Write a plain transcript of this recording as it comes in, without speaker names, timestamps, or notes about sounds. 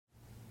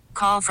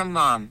Call from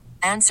mom.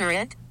 Answer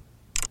it.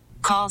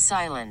 Call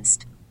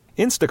silenced.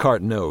 Instacart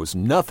knows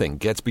nothing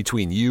gets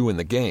between you and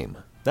the game.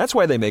 That's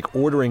why they make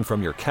ordering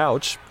from your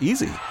couch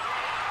easy.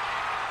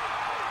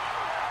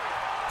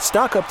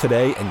 Stock up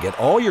today and get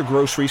all your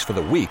groceries for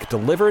the week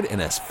delivered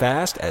in as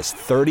fast as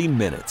 30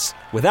 minutes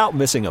without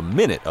missing a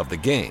minute of the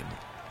game.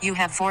 You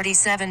have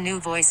 47 new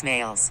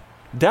voicemails.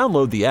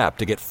 Download the app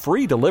to get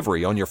free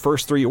delivery on your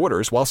first 3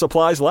 orders while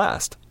supplies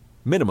last.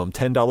 Minimum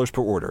 $10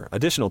 per order.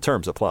 Additional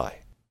terms apply.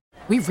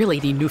 We really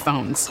need new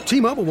phones.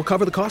 T-Mobile will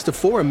cover the cost of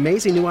 4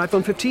 amazing new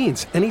iPhone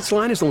 15s, and each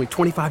line is only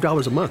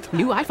 $25 a month.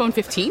 New iPhone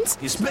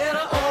 15s? It's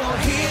better over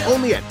here.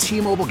 Only at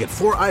T-Mobile, get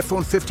 4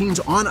 iPhone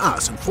 15s on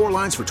us and 4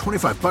 lines for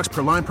 $25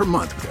 per line per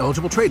month with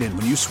eligible trade-in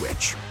when you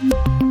switch.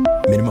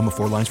 Minimum of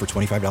 4 lines for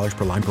 $25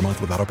 per line per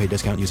month with auto pay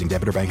discount using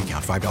debit or bank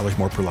account. $5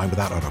 more per line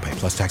without auto pay,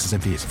 plus taxes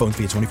and fees. Phone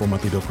fee at 24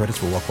 monthly bill credits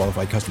for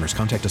well-qualified customers.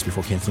 Contact us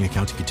before canceling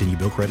account to continue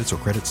bill credits or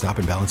credit stop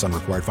and balance on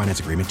required finance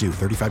agreement due.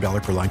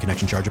 $35 per line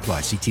connection charge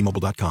applies. See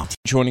T-Mobile.com.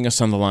 Joining us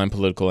on the line,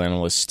 political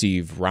analyst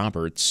Steve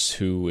Roberts,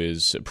 who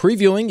is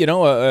previewing,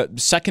 a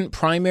second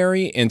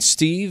primary. And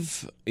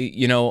Steve,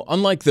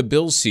 unlike the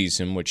Bills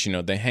season, which,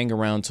 they hang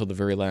around till the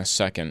very last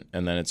second,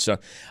 and then it's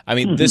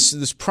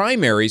this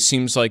primary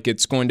seems like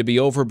it's going to be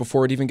over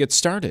before it even gets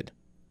started.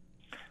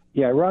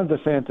 Yeah, Ron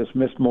DeSantis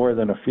missed more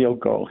than a field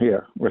goal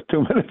here with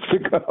 2 minutes to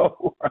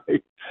go,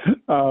 right?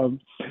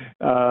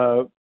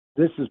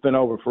 This has been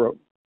over for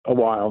a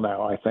while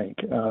now, I think.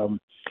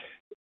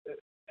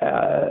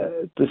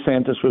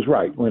 DeSantis was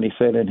right when he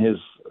said in his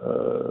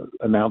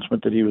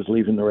announcement that he was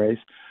leaving the race.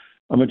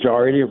 A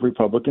majority of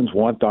Republicans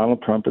want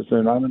Donald Trump as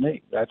their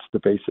nominee. That's the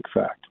basic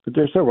fact. But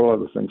there's several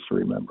other things to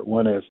remember.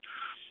 One is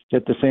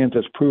that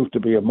DeSantis proved to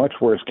be a much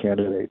worse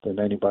candidate than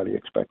anybody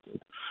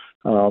expected.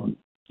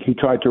 He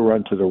tried to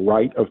run to the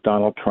right of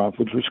Donald Trump,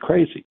 which was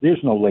crazy. There's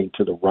no lane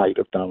to the right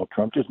of Donald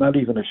Trump. There's not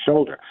even a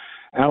shoulder.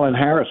 Alan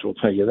Harris will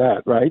tell you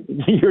that, right?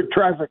 Your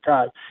traffic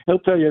guy. He'll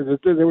tell you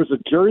that there was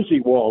a Jersey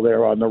wall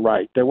there on the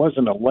right. There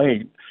wasn't a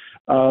lane.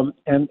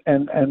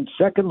 And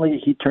secondly,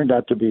 he turned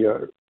out to be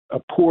a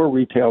poor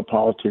retail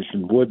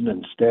politician, wooden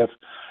and stiff.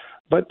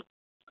 But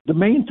the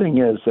main thing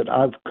is that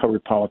I've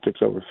covered politics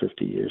over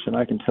 50 years, and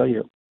I can tell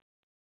you,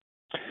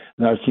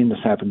 and I've seen this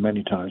happen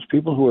many times,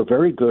 people who are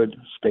very good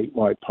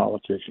statewide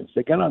politicians,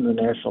 they get on the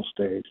national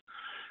stage,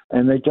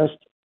 and they just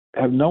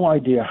have no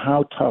idea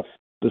how tough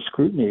the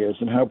scrutiny is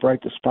and how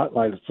bright the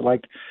spotlight is. It's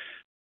like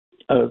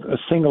a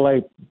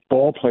single-A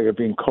ball player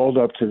being called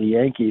up to the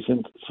Yankees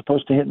and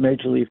supposed to hit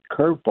major league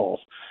curveballs,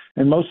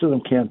 and most of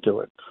them can't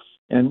do it.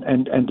 And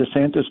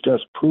DeSantis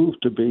just proved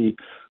to be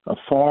a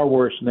far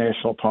worse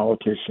national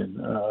politician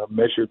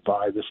measured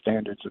by the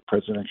standards of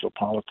presidential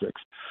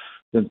politics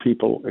than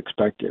people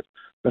expected.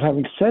 But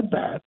having said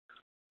that,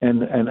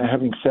 and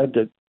having said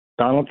that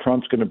Donald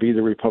Trump's going to be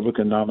the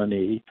Republican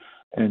nominee,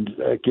 and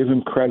give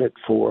him credit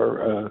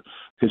for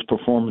his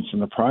performance in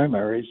the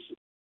primaries,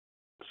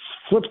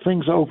 flip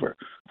things over.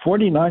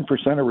 49%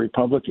 of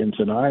Republicans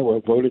in Iowa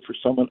voted for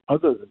someone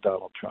other than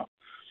Donald Trump.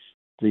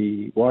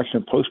 The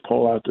Washington Post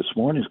poll out this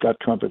morning has got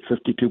Trump at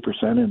 52%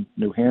 in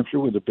New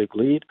Hampshire with a big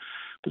lead.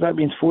 But that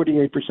means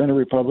 48% of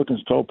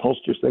Republicans told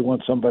pollsters they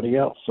want somebody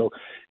else. So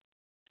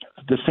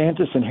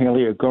DeSantis and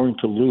Haley are going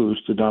to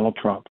lose to Donald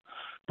Trump.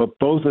 But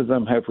both of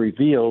them have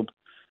revealed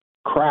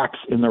cracks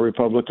in the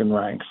Republican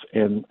ranks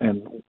and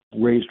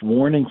raised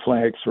warning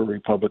flags for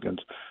Republicans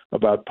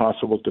about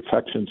possible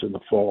defections in the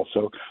fall.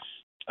 So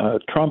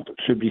Trump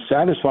should be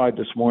satisfied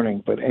this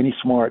morning, but any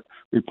smart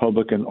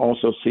Republican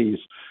also sees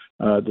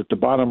that the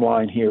bottom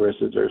line here is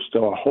that there's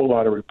still a whole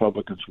lot of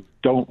Republicans who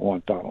don't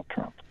want Donald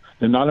Trump.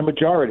 They're not a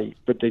majority,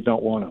 but they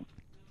don't want him.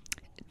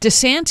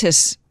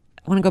 DeSantis,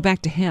 I want to go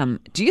back to him.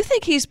 Do you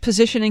think he's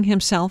positioning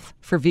himself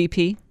for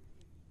VP?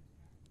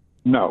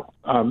 No.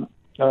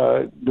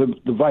 The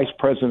vice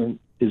president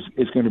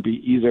is going to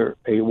be either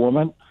a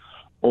woman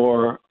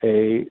or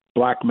a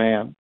black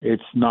man.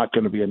 It's not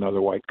going to be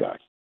another white guy.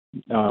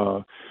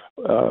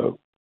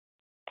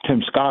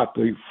 Tim Scott,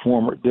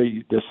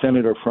 the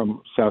senator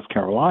from South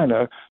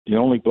Carolina, the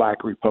only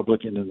black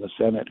Republican in the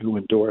Senate who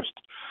endorsed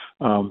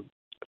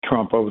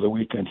Trump over the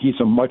weekend, he's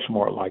a much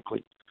more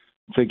likely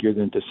figure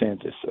than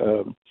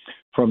DeSantis.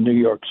 From New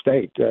York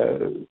State,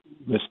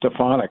 Ms.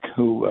 Stefanik,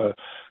 who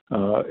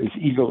is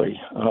eagerly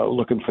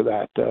looking for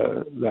that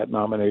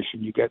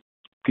nomination. You get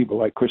people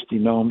like Kristi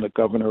Noem, the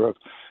governor of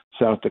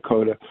South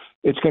Dakota.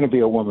 It's going to be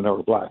a woman or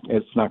a black.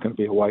 It's not going to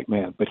be a white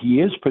man. But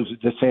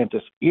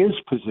DeSantis is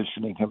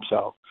positioning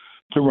himself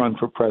to run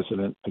for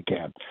president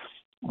again.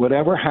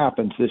 Whatever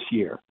happens this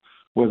year,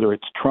 whether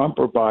it's Trump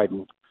or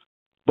Biden,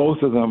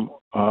 both of them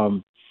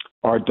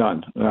are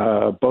done.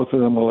 Both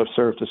of them will have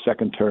served a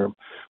second term,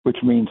 which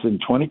means in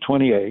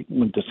 2028,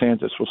 when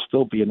DeSantis will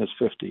still be in his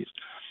 50s,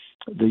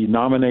 the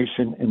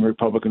nomination in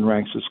Republican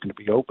ranks is going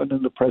to be open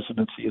and the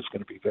presidency is going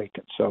to be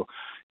vacant. So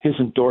his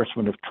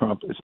endorsement of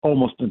Trump is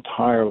almost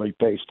entirely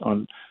based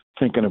on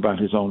thinking about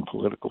his own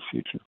political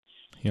future.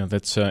 Yeah,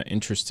 that's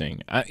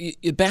interesting.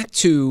 Back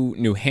to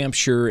New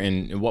Hampshire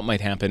and what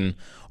might happen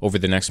over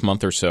the next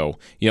month or so.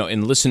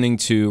 In listening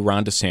to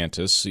Ron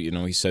DeSantis,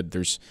 he said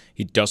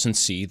he doesn't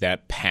see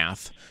that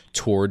path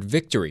toward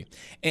victory.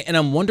 And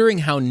I'm wondering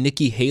how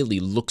Nikki Haley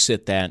looks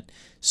at that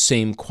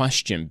same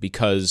question,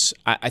 because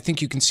I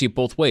think you can see it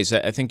both ways.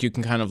 I think you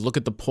can kind of look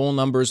at the poll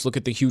numbers, look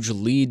at the huge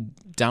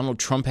lead Donald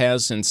Trump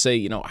has, and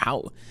say,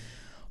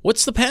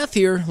 what's the path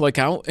here? Like,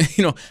 how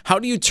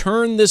do you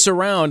turn this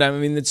around? I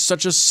mean, it's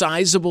such a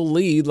sizable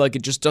lead, like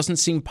it just doesn't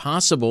seem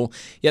possible.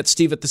 Yet,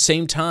 Steve, at the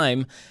same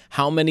time,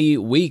 how many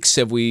weeks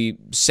have we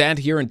sat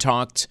here and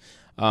talked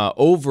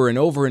over and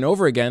over and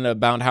over again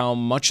about how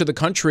much of the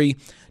country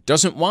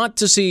doesn't want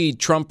to see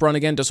Trump run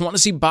again, doesn't want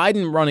to see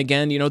Biden run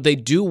again? They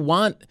do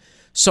want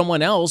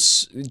someone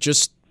else.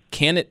 Just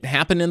can it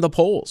happen in the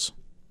polls?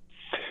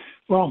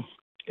 Well,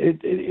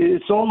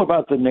 it's all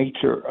about the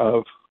nature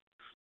of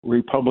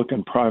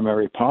Republican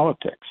primary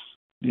politics.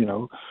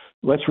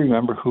 Let's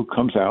remember who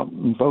comes out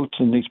and votes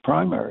in these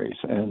primaries.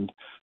 And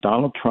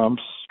Donald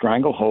Trump's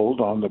stranglehold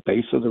on the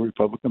base of the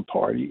Republican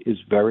Party is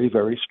very,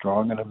 very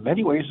strong, and in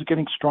many ways is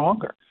getting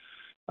stronger.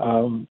 I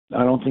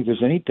don't think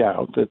there's any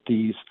doubt that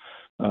these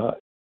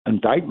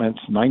indictments,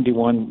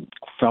 91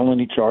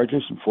 felony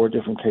charges in 4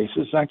 different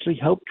cases, actually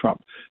helped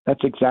Trump.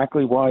 That's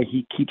exactly why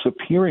he keeps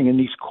appearing in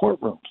these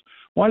courtrooms.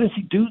 Why does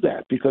he do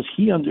that? Because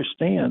he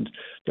understands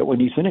that when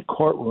he's in a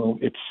courtroom,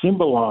 it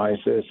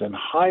symbolizes and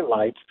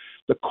highlights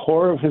the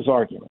core of his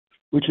argument,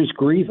 which is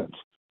grievance.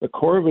 The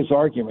core of his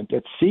argument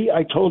that, see,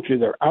 I told you,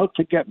 they're out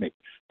to get me.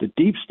 The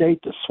deep state,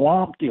 the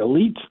swamp, the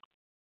elites,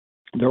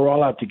 they're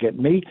all out to get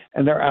me,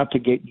 and they're out to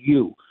get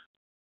you,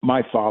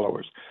 my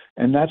followers.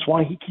 And that's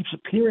why he keeps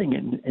appearing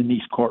in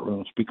these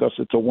courtrooms, because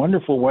it's a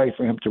wonderful way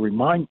for him to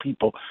remind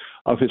people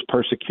of his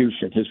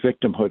persecution, his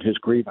victimhood, his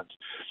grievance.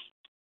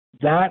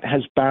 That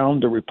has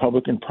bound the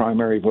Republican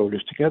primary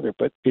voters together,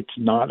 but it's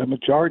not a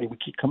majority. We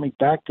keep coming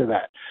back to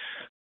that.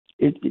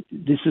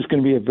 This is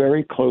going to be a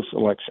very close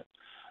election.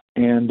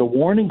 And the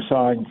warning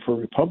sign for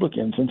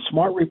Republicans, and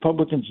smart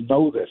Republicans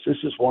know this, this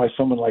is why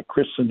someone like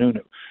Chris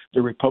Sununu,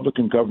 the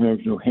Republican governor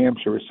of New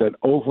Hampshire, has said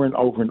over and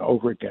over and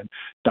over again,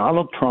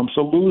 Donald Trump's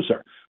a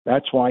loser.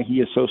 That's why he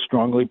is so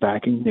strongly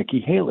backing Nikki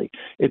Haley.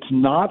 It's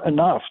not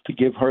enough to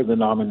give her the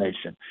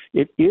nomination.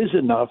 It is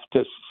enough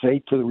to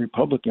say to the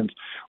Republicans,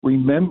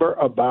 remember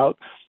about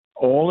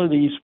all of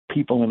these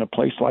people in a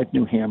place like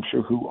New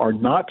Hampshire who are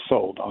not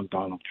sold on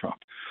Donald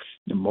Trump.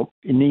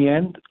 In the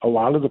end, a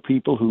lot of the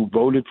people who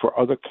voted for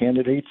other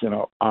candidates in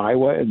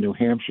Iowa and New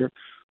Hampshire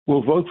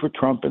will vote for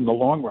Trump in the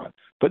long run,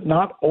 but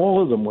not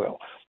all of them will.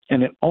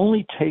 And it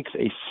only takes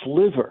a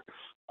sliver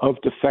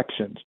of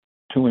defections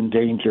to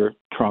endanger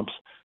Trump's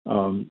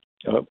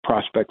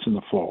prospects in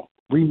the fall.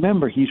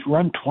 Remember, he's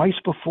run twice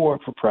before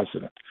for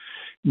president.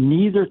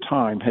 Neither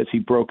time has he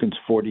broken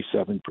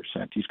 47%.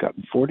 He's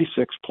gotten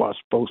 46 plus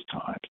both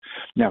times.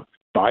 Now,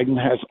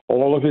 Biden has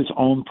all of his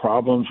own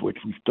problems, which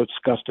we've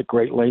discussed at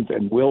great length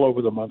and will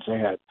over the months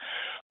ahead.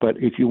 But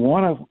if you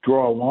want to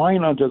draw a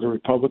line under the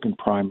Republican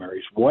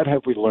primaries, what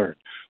have we learned?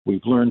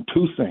 We've learned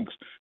 2 things.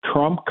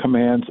 Trump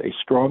commands a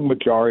strong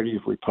majority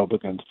of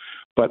Republicans,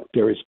 but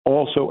there is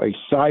also a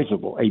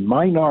sizable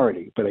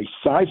minority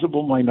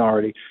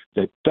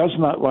that does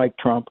not like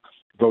Trump,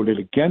 voted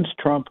against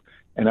Trump,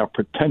 and are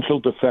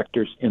potential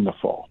defectors in the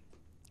fall.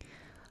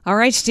 All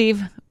right,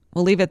 Steve,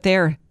 we'll leave it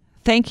there.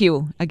 Thank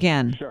you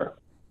again. Sure.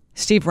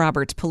 Steve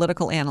Roberts,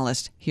 political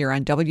analyst here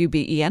on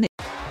WBEN.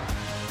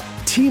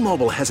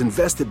 T-Mobile has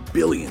invested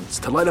billions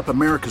to light up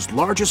America's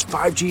largest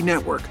 5G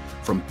network,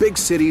 from big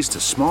cities to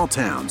small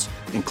towns,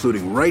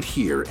 including right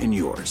here in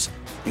yours.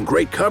 And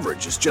great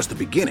coverage is just the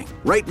beginning.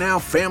 Right now,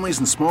 families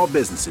and small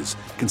businesses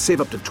can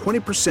save up to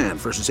 20%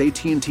 versus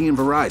AT&T and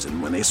Verizon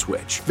when they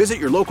switch. Visit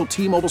your local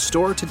T-Mobile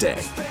store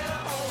today.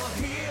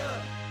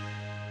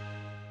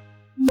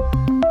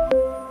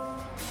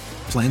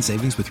 Plan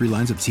savings with 3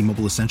 lines of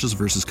T-Mobile Essentials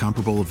versus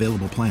comparable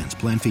available plans.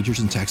 Plan features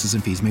and taxes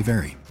and fees may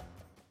vary.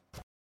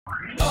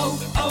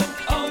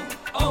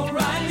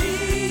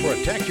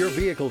 Protect your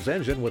vehicle's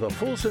engine with a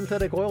full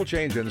synthetic oil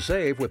change and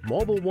save with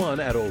Mobil 1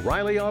 at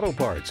O'Reilly Auto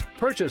Parts.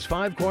 Purchase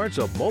 5 quarts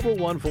of Mobil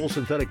 1 full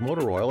synthetic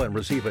motor oil and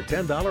receive a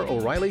 $10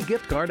 O'Reilly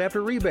gift card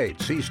after rebate.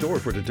 See store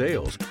for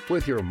details.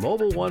 With your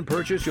Mobil 1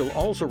 purchase, you'll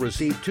also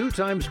receive 2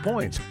 times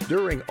points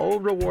during O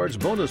Rewards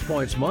Bonus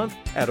Points Month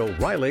at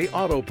O'Reilly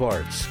Auto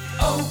Parts.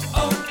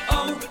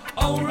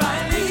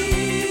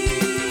 O'Reilly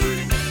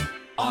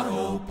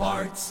Auto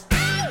Parts.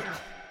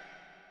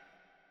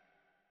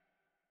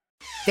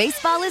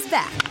 Baseball is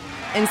back,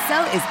 and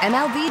so is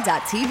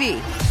MLB.tv.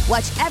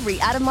 Watch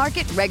every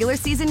out-of-market regular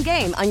season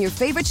game on your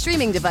favorite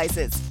streaming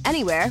devices,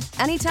 anywhere,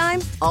 anytime,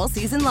 all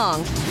season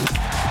long.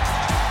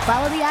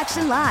 Follow the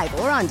action live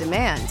or on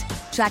demand.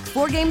 Track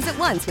 4 games at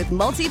once with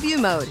multi-view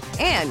mode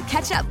and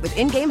catch up with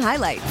in-game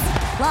highlights.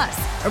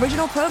 Plus,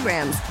 original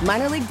programs,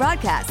 minor league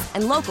broadcasts,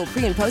 and local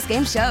pre- and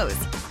post-game shows.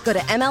 Go to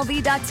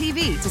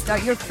MLB.tv to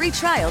start your free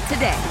trial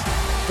today.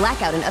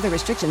 Blackout and other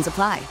restrictions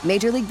apply.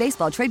 Major League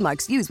Baseball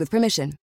trademarks used with permission.